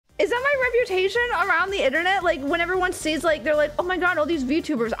that my reputation around the internet? Like, when everyone sees, like, they're like, oh my god, all these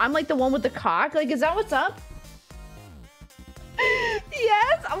VTubers, I'm like the one with the cock? Like, is that what's up?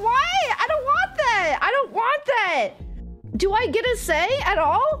 Yes? Why? I don't want that. I don't want that. Do I get a say at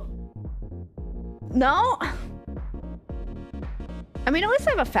all? No? I mean, at least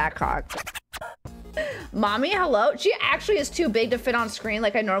I have a fat cock. Mommy, hello? She actually is too big to fit on screen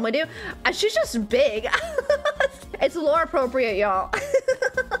like I normally do. She's just big. It's lore appropriate, y'all.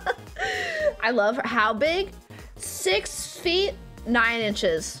 I love her. How big? 6 feet, 9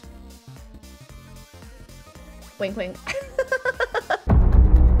 inches. Wink, wink.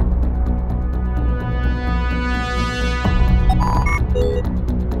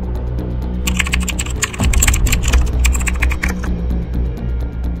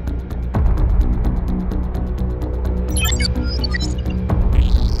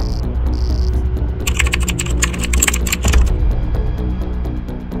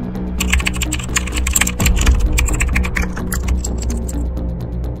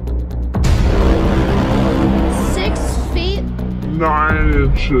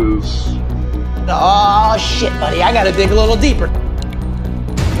 Oh shit, buddy, I gotta dig a little deeper.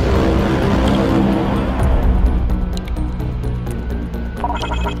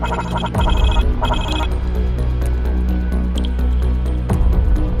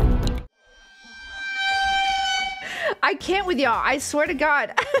 I can't with y'all, I swear to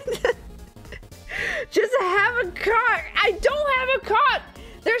God. Just have a cock. I don't have a cock.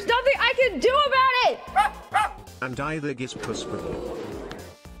 There's nothing I can do about it. And I think it's possible.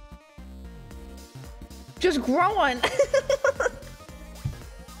 Just growing.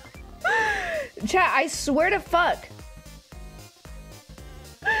 Chat, I swear to fuck.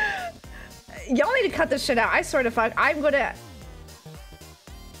 Y'all need to cut this shit out. I swear to fuck. I'm gonna...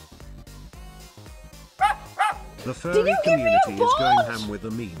 The furry community is going ham with the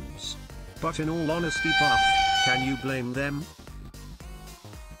memes. But in all honesty, Buff, can you blame them?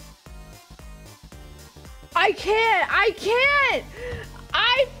 I can't.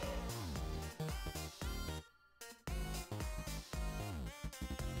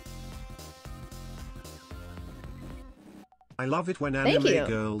 I love it when anime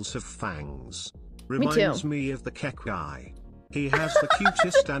girls have fangs. Reminds me of the Kek guy. He has the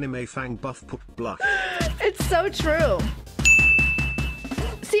cutest anime fang Buffpup blush. It's so true.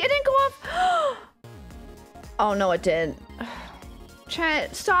 See, it didn't go off. Oh no, it did.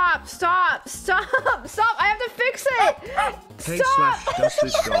 Chat, stop. I have to fix it. Hey Stop. / does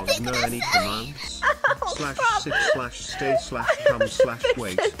this dog know any commands?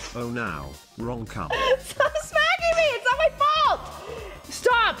 /6/stay/come/wait. Oh now, wrong cum. Stop smacking me. It's not my fault.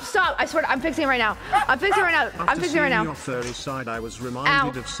 Stop. I swear to, I'm fixing it right now. After seeing your furry side, I was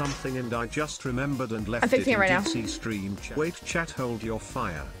reminded of something and I just remembered and left it in DC stream chat. Wait, chat, hold your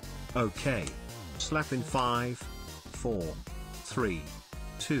fire. Okay. Slap in 5, 4, 3,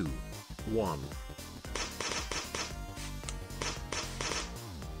 2, 1.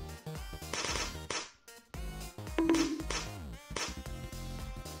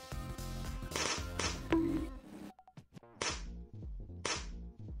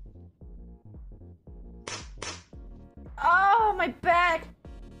 Oh, my back.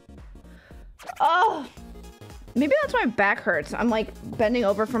 Oh. Maybe that's why my back hurts. I'm like bending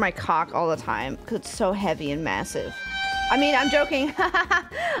over for my cock all the time because it's so heavy and massive. I mean, I'm joking.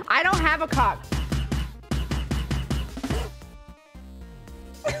 I don't have a cock.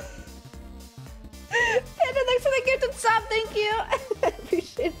 Panda, thanks for the gifted sub. Thank you. I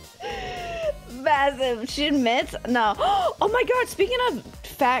appreciate it. Massive. She admits? No. Oh my god, speaking of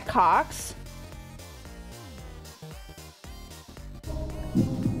fat cocks.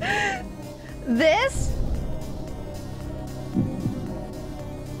 This?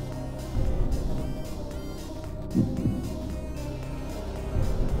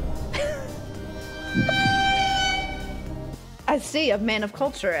 I see, a man of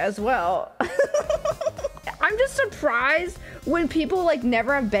culture as well. I'm just surprised when people like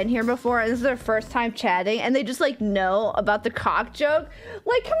never have been here before and this is their first time chatting and they just like know about the cock joke.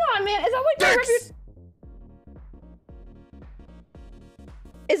 Like, come on, man, is that like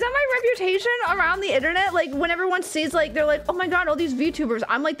is that my reputation around the internet? Like, when everyone sees, like, they're like, oh my god, all these VTubers,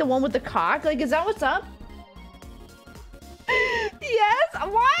 I'm like the one with the cock? Like, is that what's up? Yes?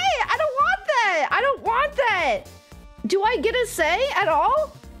 Why? I don't want that. I don't want that. Do I get a say at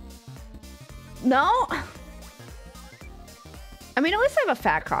all? No? I mean, at least I have a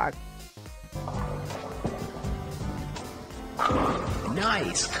fat cock.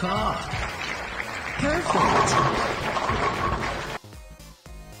 Nice cock. Perfect.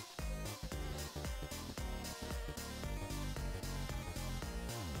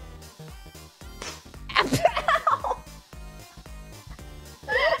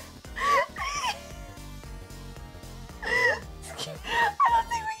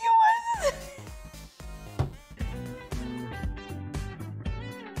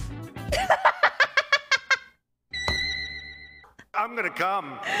 I'm gonna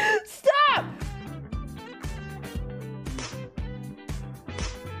come. Stop!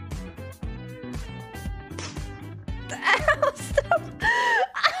 Ow, stop.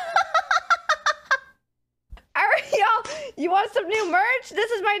 Alright, y'all. You want some new merch? This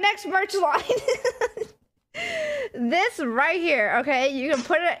is my next merch line. This right here, okay? You can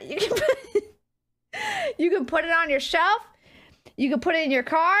put it you can put it on your shelf. You can put it in your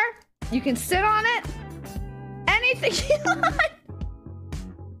car. You can sit on it. Anything you want.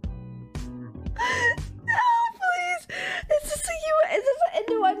 No, please. Is this an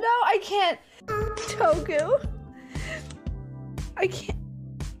innuendo? I can't. Toku. I can't.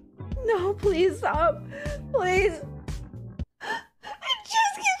 No, please stop. Please. It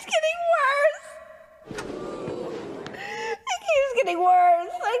just keeps getting worse. It keeps getting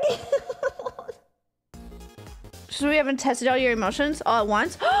worse. I can't. So we haven't tested all your emotions all at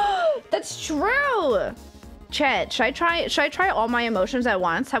once? That's true. Chet, should I try all my emotions at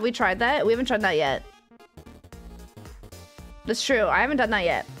once? Have we tried that? We haven't tried that yet. That's true. I haven't done that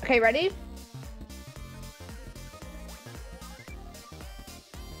yet. Okay, ready?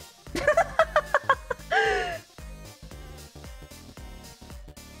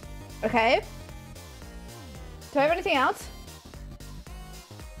 Okay. Do I have anything else?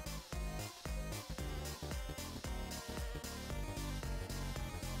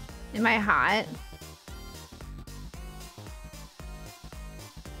 Am I hot?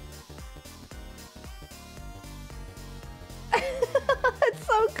 It's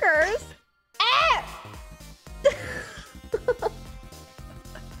so cursed. Ah!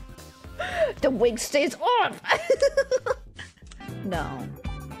 The wig stays off. No.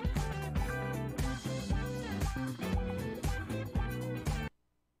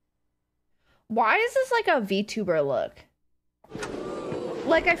 Why is this like a VTuber look?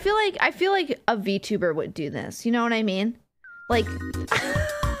 Like I feel like a VTuber would do this. You know what I mean? Like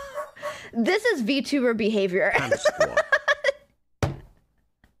this is VTuber behavior.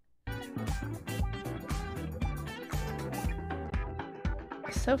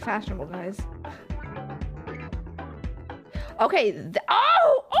 So fashionable, guys. Okay.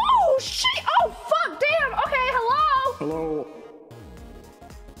 Oh shit! Oh fuck! Damn. Okay. Hello. Hello.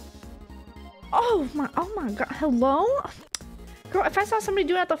 Oh my god. Hello. Girl, if I saw somebody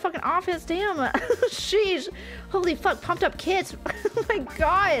doing it at the fucking office, damn. Sheesh. Holy fuck, pumped up kids. Oh my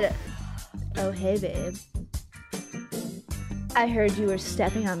god. Oh, hey, babe. I heard you were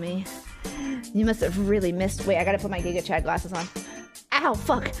stepping on me. You must have really missed. Wait, I gotta put my Giga Chad glasses on. Ow,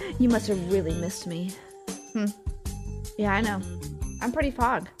 fuck. You must have really missed me. Yeah, I know. I'm pretty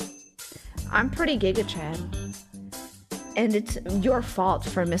fog. I'm pretty Giga Chad. And it's your fault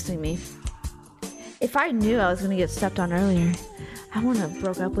for missing me. If I knew I was gonna get stepped on earlier, I wouldn't have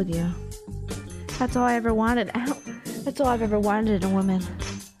broke up with you. That's all I ever wanted. Ow. That's all I've ever wanted in a woman.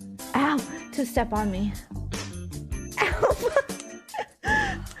 Ow. To step on me. Ow.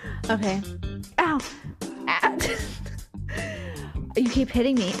 Okay. Ow. Ow. You keep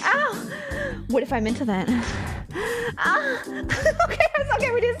hitting me. Ow. What if I'm into that? Ah.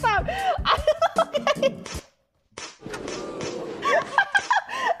 Okay, we need to stop. Okay.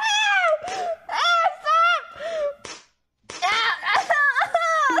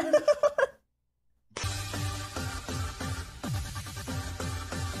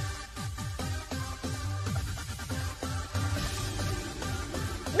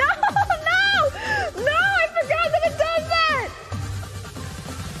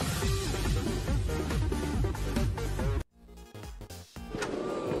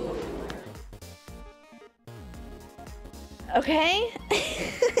 Okay.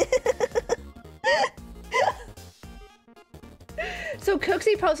 So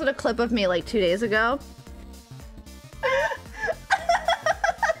Cooksy posted a clip of me like 2 days ago.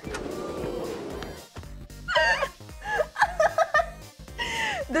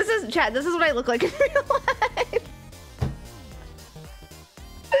 This is chat. This is what I look like in real life.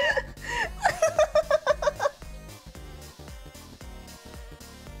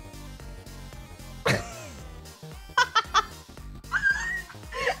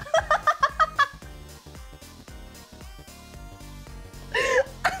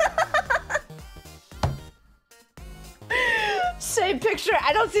 Same picture.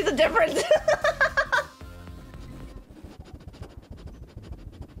 I don't see the difference.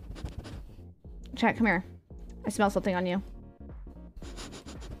 Chat, come here. I smell something on you.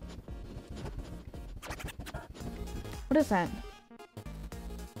 What is that?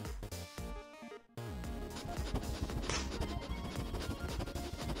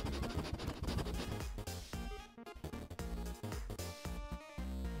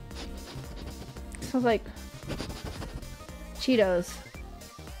 smells like Cheetos.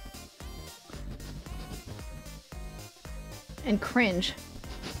 And cringe.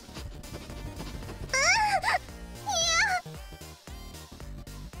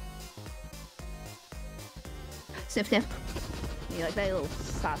 Sniff, sniff. You like that, little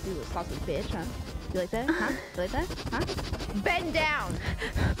saucy bitch, huh? You like that? Huh? You like that? Huh? Bend down!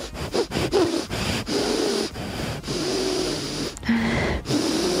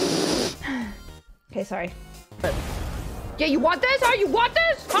 Okay, sorry. Yeah, you want this? Huh? You want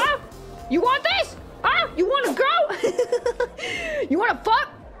this? Huh? You want this? Huh? You wanna go? You wanna fuck?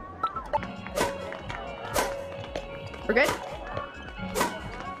 We're good?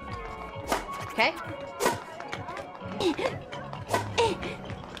 Okay.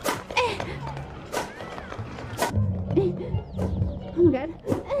 Oh my god.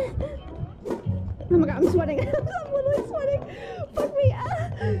 Oh my god, I'm sweating. I'm literally sweating. Fuck me.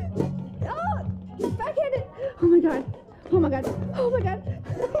 Oh, backhanded. Oh my god. Oh my god. Oh my god.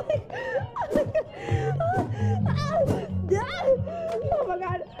 Oh my god. Oh my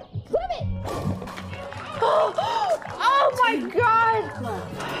god. Flip it. Oh my god.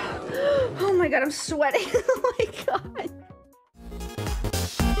 Oh my god, I'm sweating. Oh my god.